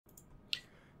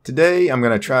Today I'm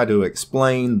going to try to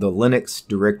explain the Linux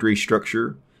directory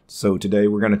structure. So today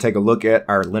we're going to take a look at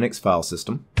our Linux file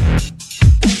system.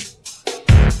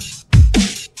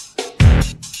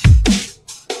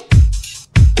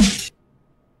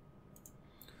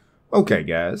 Okay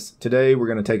guys, today we're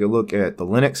going to take a look at the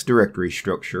Linux directory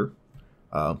structure,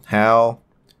 how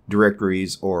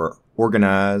directories are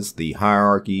organized, the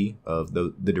hierarchy of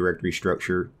the directory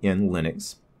structure in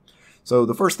Linux. So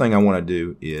the first thing I want to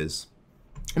do is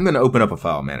I'm going to open up a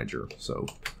file manager. So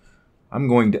I'm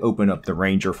going to open up the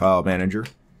Ranger file manager.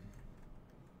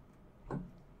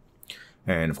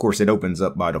 And of course it opens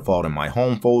up by default in my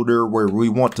home folder. Where we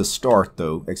want to start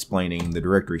though explaining the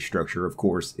directory structure, of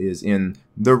course, is in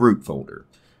the root folder.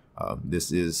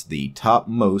 This is the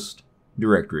topmost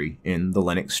directory in the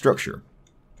Linux structure.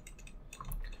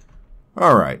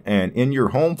 Alright, and in your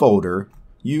home folder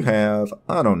you have,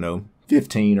 I don't know,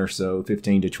 15 or so,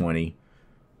 15 to 20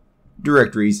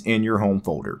 directories in your home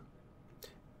folder.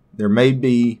 There may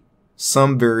be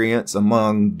some variance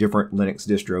among different Linux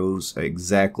distros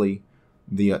exactly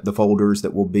the folders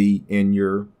that will be in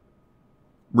your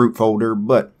root folder,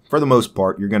 but for the most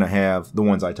part you're going to have the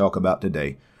ones I talk about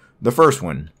today. The first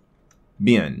one,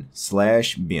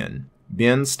 bin/bin.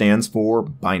 Bin stands for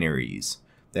binaries.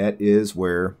 That is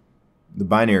where the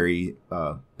binary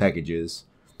packages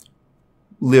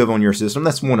live on your system.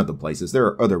 That's one of the places. There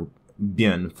are other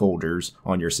bin folders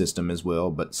on your system as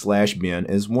well, but /bin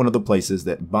is one of the places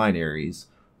that binaries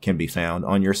can be found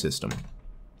on your system.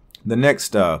 The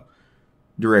next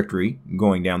directory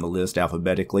going down the list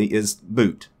alphabetically is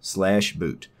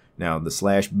boot/boot. Now the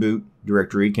 /boot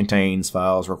directory contains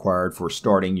files required for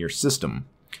starting your system.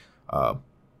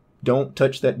 Don't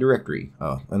touch that directory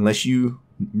unless you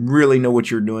really know what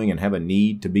you're doing and have a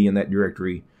need to be in that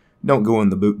directory. Don't go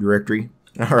in the boot directory.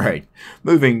 Alright,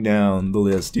 moving down the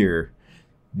list here.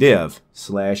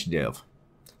 Dev/dev.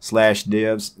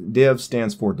 Dev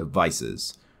stands for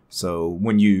devices. So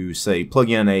when you say plug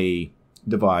in a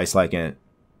device like a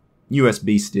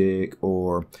USB stick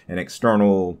or an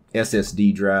external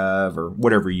SSD drive or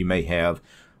whatever you may have,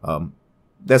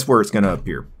 that's where it's going to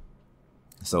appear.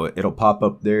 So it'll pop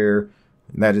up there.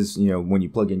 And that is, when you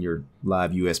plug in your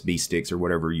live USB sticks or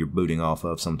whatever you're booting off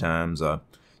of sometimes, there'll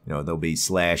be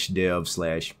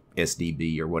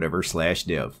 /dev/SDB or whatever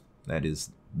 /dev. That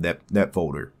is that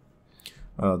folder.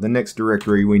 The next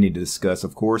directory we need to discuss,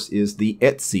 of course, is the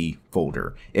etc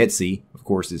folder. Etc, of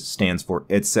course, stands for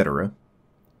etc.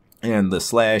 And the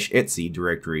 /etc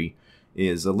directory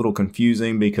is a little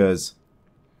confusing because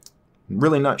I'm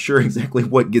really not sure exactly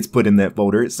what gets put in that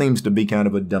folder. It seems to be kind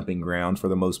of a dumping ground for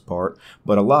the most part,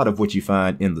 but a lot of what you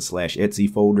find in the /etc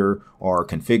folder are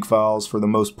config files for the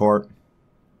most part.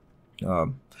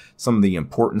 Some of the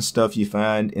important stuff you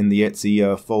find in the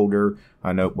etc folder,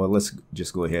 let's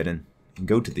just go ahead and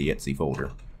go to the etc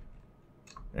folder.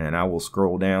 And I will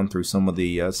scroll down through some of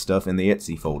the stuff in the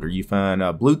etc folder. You find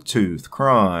Bluetooth,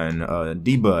 cron,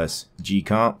 dbus,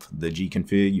 gconf, the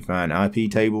gconfig. You find IP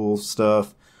table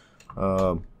stuff.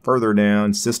 Further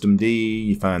down, systemd,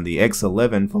 you find the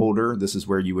x11 folder. This is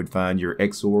where you would find your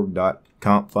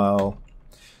xorg.conf file.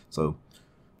 So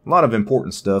a lot of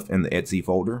important stuff in the etc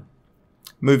folder.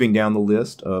 Moving down the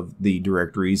list of the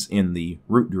directories in the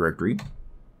root directory,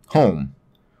 home.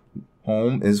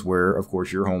 Home is where, of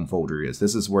course, your home folder is.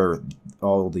 This is where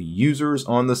all the users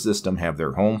on the system have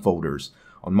their home folders.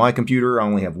 On my computer, I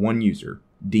only have one user,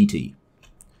 DT.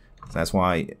 So that's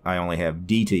why I only have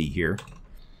DT here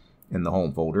in the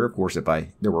home folder. Of course, if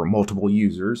there were multiple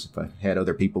users, if I had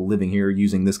other people living here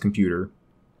using this computer,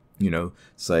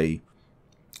 say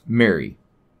Mary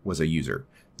was a user,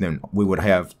 then we would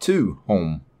have two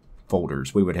home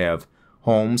folders. We would have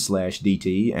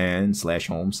home/DT and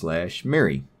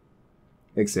 /home/Mary,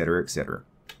 etc., etc.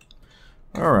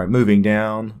 Alright, moving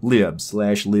down,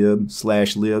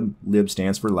 lib/lib/lib. Lib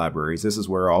stands for libraries. This is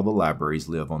where all the libraries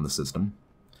live on the system.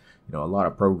 A lot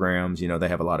of programs, they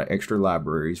have a lot of extra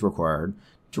libraries required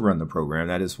to run the program.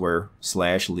 That is where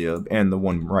 /lib and the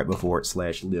one right before it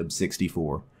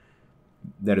 /lib64.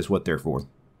 That is what they're for,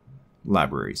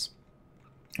 libraries.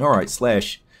 Alright,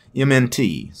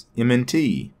 /mnt.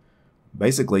 MNT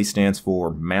basically stands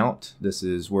for mount. This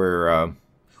is where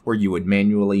you would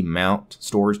manually mount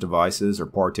storage devices or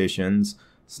partitions.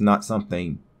 It's not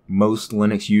something most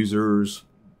Linux users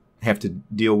have to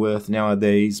deal with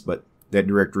nowadays, but that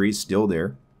directory is still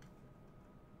there.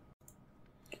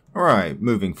 Alright,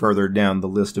 moving further down the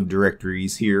list of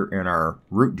directories here in our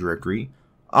root directory,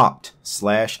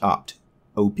 opt/opt.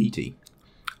 OPT.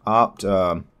 Opt,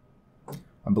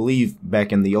 I believe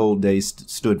back in the old days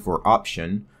stood for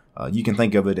option. You can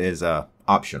think of it as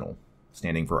optional.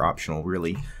 standing for optional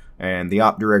really. And the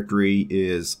opt directory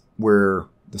is where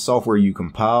the software you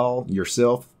compile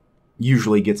yourself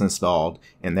usually gets installed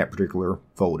in that particular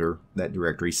folder, that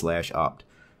directory /opt.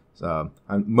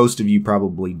 Most of you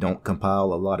probably don't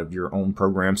compile a lot of your own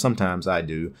programs. Sometimes I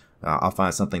do. I'll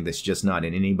find something that's just not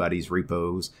in anybody's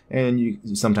repos, and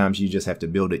sometimes you just have to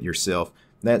build it yourself.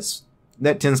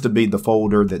 That tends to be the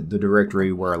folder, the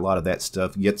directory where a lot of that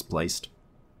stuff gets placed.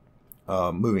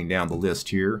 Moving down the list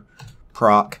here,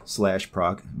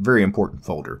 proc/proc, very important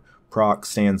folder. Proc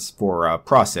stands for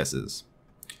processes.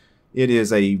 It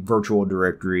is a virtual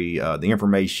directory. The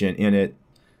information in it,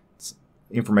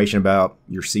 information about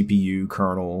your CPU,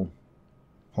 kernel,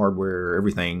 hardware,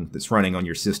 everything that's running on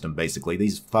your system, basically.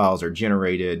 These files are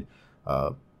generated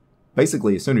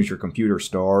basically as soon as your computer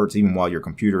starts, even while your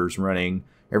computer is running.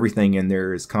 Everything in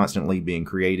there is constantly being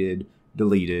created,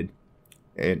 deleted.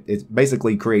 It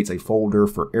basically creates a folder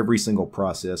for every single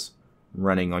process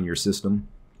running on your system.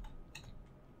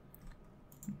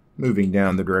 Moving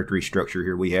down the directory structure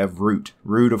here, we have root.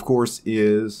 Root, of course,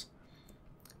 is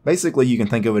basically, you can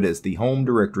think of it as the home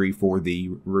directory for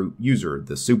the root user,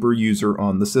 the super user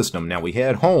on the system. Now, we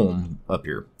had home up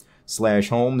here.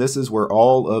 /home, this is where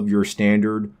all of your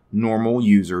standard normal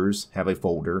users have a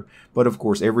folder. But, of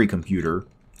course, every computer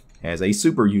has a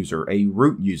super user, a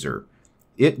root user.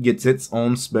 It gets its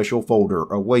own special folder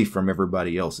away from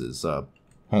everybody else's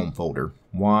home folder.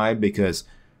 Why? Because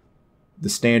the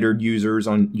standard users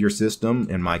on your system,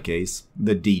 in my case,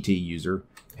 the DT user,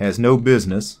 has no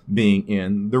business being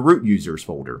in the root users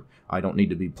folder. I don't need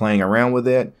to be playing around with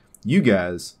that. You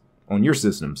guys on your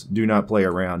systems do not play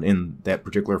around in that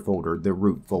particular folder, the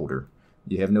root folder.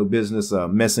 You have no business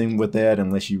messing with that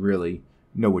unless you really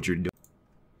know what you're doing.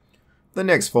 The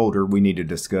next folder we need to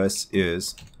discuss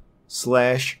is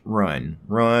 /run.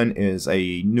 Run is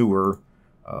a newer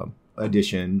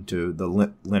addition to the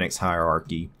Linux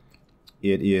hierarchy.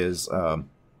 It is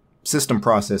system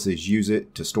processes use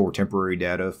it to store temporary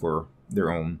data for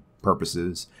their own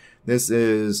purposes. This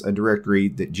is a directory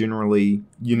that generally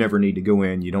you never need to go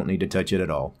in. You don't need to touch it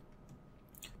at all.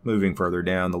 Moving further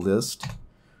down the list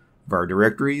of our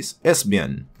directories,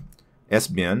 sbin.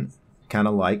 Sbin, kind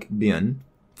of like bin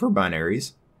for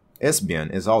binaries.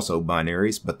 Sbin is also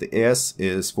binaries, but the S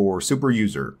is for super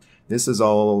user. This is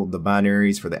all the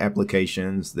binaries for the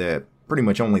applications that pretty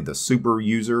much only the super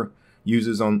user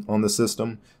uses on the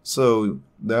system. So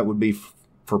that would be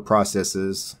for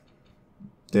processes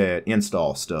that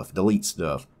install stuff, delete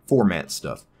stuff, format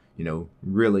stuff, you know,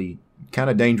 really kind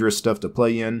of dangerous stuff to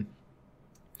play in.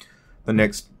 The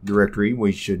next directory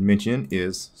we should mention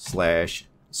is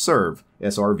 /serve,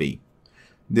 SRV.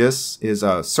 This is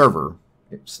server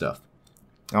stuff.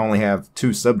 I only have two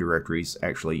subdirectories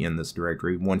actually in this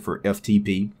directory, one for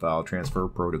FTP, File Transfer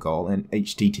Protocol, and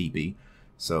HTTP.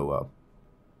 So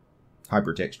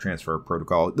Hypertext Transfer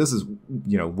Protocol. This is,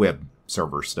 you know, web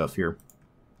server stuff here.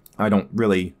 I don't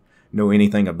really know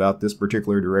anything about this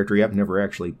particular directory. I've never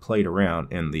actually played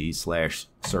around in the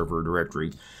 /server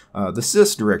directory. The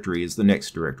Syst directory is the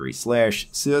next directory.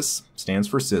 /sys stands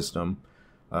for system.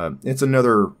 It's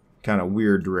another kind of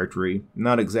weird directory.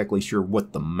 Not exactly sure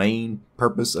what the main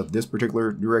purpose of this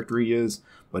particular directory is,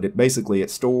 but it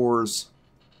stores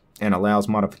and allows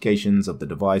modifications of the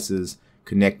devices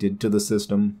connected to the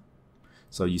system.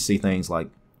 So you see things like,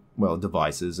 well,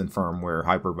 devices and firmware,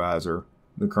 hypervisor,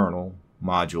 the kernel,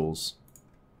 modules.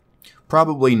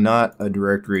 Probably not a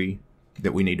directory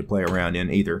that we need to play around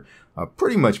in either.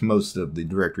 Pretty much most of the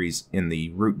directories in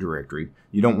the root directory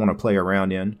you don't want to play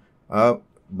around in.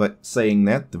 But saying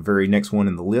that, the very next one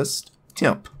in the list,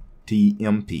 temp,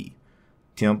 TMP.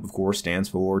 Temp, of course, stands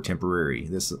for temporary.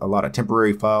 A lot of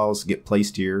temporary files get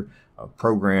placed here.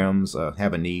 Programs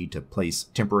have a need to place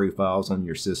temporary files on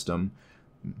your system.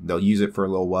 They'll use it for a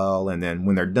little while, and then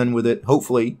when they're done with it,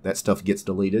 hopefully that stuff gets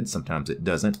deleted. Sometimes it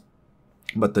doesn't.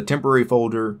 But the temporary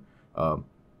folder,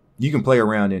 you can play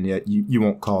around in it. You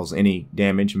won't cause any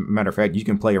damage. Matter of fact, you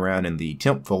can play around in the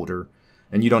temp folder,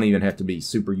 and you don't even have to be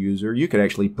super user. You could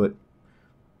actually put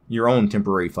your own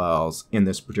temporary files in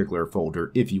this particular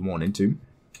folder if you wanted to.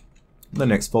 The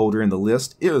next folder in the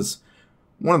list is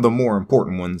one of the more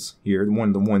important ones here, one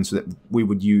of the ones that we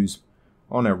would use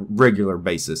on a regular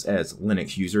basis as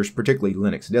Linux users, particularly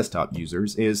Linux desktop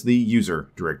users, is the user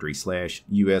directory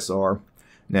 /usr.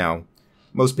 Now,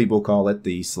 most people call it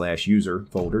the /user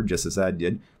folder, just as I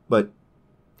did, but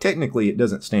technically it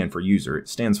doesn't stand for user. It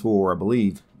stands for, I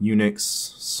believe, Unix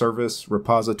Service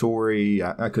Repository.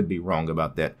 I could be wrong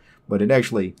about that, but it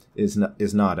actually is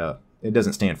not it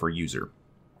doesn't stand for user.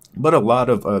 But a lot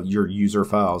of your user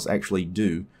files actually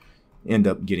do end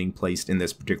up getting placed in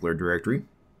this particular directory.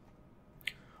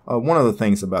 One of the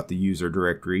things about the user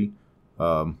directory,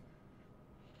 it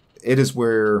is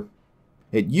where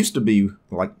it used to be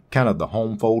like kind of the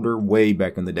home folder way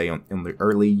back in the day in the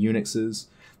early Unixes.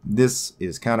 This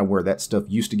is kind of where that stuff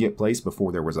used to get placed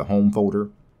before there was a home folder.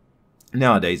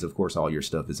 Nowadays, of course, all your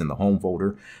stuff is in the home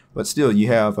folder, but still you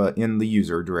have in the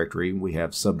user directory, we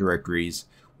have subdirectories,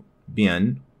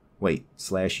 bin,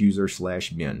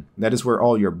 /user/bin. That is where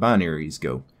all your binaries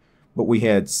go. But we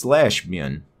had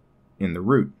 /bin in the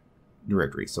root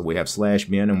directory. So we have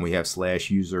 /bin and we have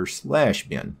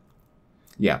 /user/bin.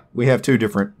 Yeah, we have two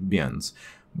different bins.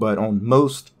 But on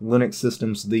most Linux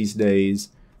systems these days,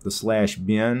 the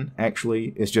 /bin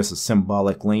actually is just a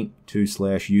symbolic link to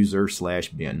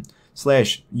 /user/bin.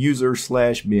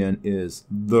 /user/bin is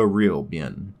the real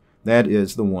bin. That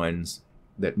is the ones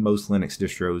that most Linux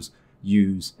distros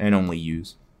use and only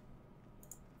use.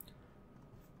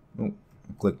 Oh,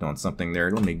 I clicked on something there.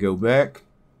 Let me go back.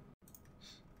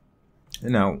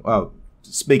 And now,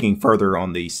 speaking further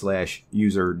on the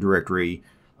 /user directory,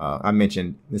 I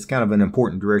mentioned it's kind of an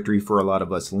important directory for a lot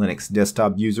of us Linux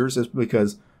desktop users. It's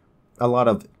because a lot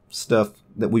of stuff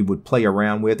that we would play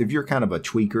around with, if you're kind of a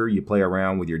tweaker, you play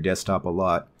around with your desktop a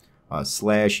lot,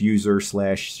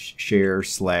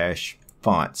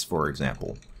 /user/share/fonts, for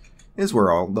example, is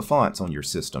where all the fonts on your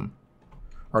system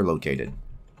are located.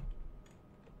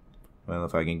 Well,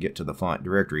 if I can get to the font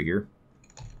directory here.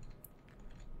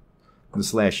 The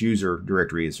 /user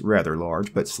directory is rather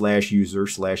large, but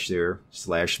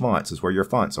 /user/share/fonts is where your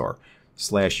fonts are.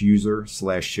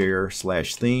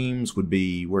 /user/share/themes would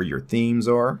be where your themes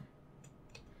are.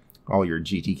 All your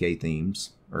GTK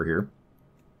themes are here.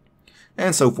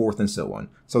 And so forth and so on.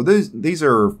 So these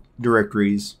are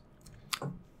directories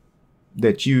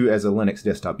that you as a Linux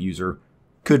desktop user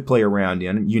could play around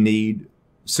in. You need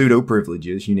sudo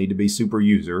privileges. You need to be super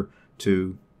user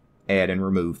to add and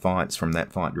remove fonts from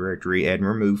that font directory, add and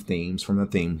remove themes from the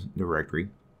themes directory.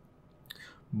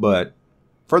 But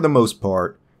for the most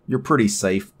part, you're pretty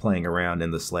safe playing around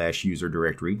in the /user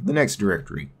directory. The next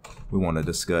directory we want to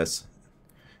discuss,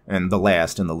 and the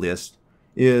last in the list,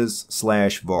 is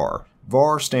 /var.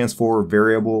 var stands for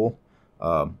variable.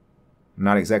 I'm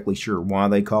not exactly sure why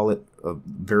they call it a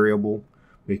variable,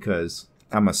 because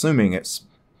I'm assuming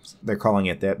they're calling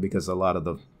it that because a lot of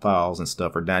the files and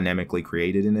stuff are dynamically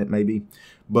created in it, maybe.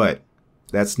 But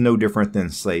that's no different than,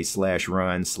 say,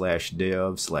 /run,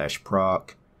 /dev,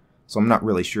 /proc. So I'm not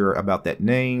really sure about that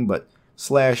name, but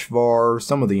 /var,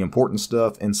 some of the important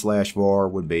stuff in /var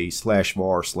would be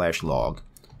 /var/log.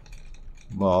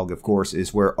 Log, of course,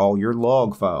 is where all your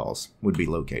log files would be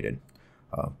located.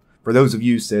 For those of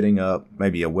you setting up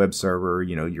maybe a web server,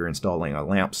 you're installing a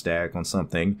LAMP stack on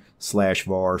something,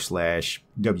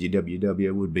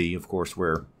 /var/www would be, of course,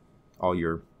 where all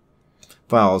your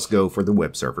files go for the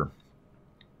web server.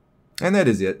 And that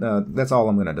is it. That's all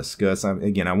I'm going to discuss.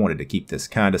 Again, I wanted to keep this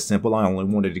kind of simple. I only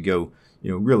wanted to go,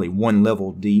 really one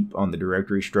level deep on the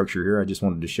directory structure here. I just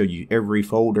wanted to show you every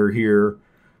folder here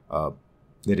that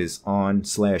is on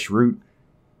 /root.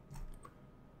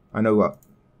 I know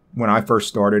when I first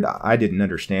started, I didn't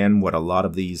understand what a lot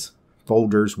of these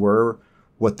folders were,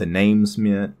 what the names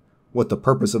meant, what the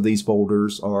purpose of these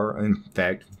folders are. In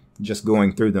fact, just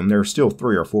going through them, there are still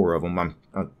 3 or 4 of them I'm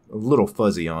a little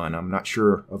fuzzy on. I'm not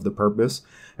sure of the purpose.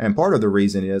 And part of the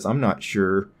reason is I'm not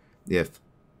sure if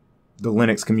the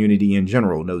Linux community in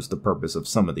general knows the purpose of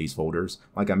some of these folders.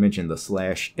 Like I mentioned, the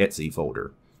 /etc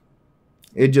folder.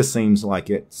 It just seems like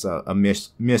it's a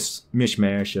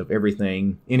mishmash of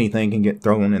everything. Anything can get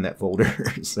thrown in that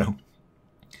folder. So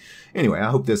anyway, I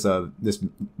hope this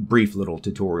brief little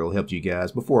tutorial helped you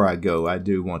guys. Before I go, I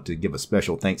do want to give a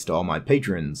special thanks to all my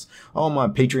patrons, all my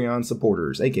Patreon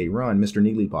supporters, a.k.a. Ron, Mr.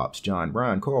 Neely Pops, John,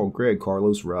 Brian, Carl, Greg,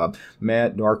 Carlos, Rob,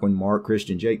 Matt, Darkwin, Mark,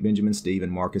 Christian, Jake, Benjamin, Steven,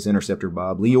 Marcus, Interceptor,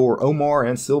 Bob, Leor, Omar,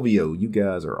 and Silvio. You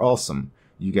guys are awesome.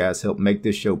 You guys help make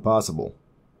this show possible.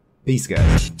 Peace,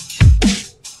 guys.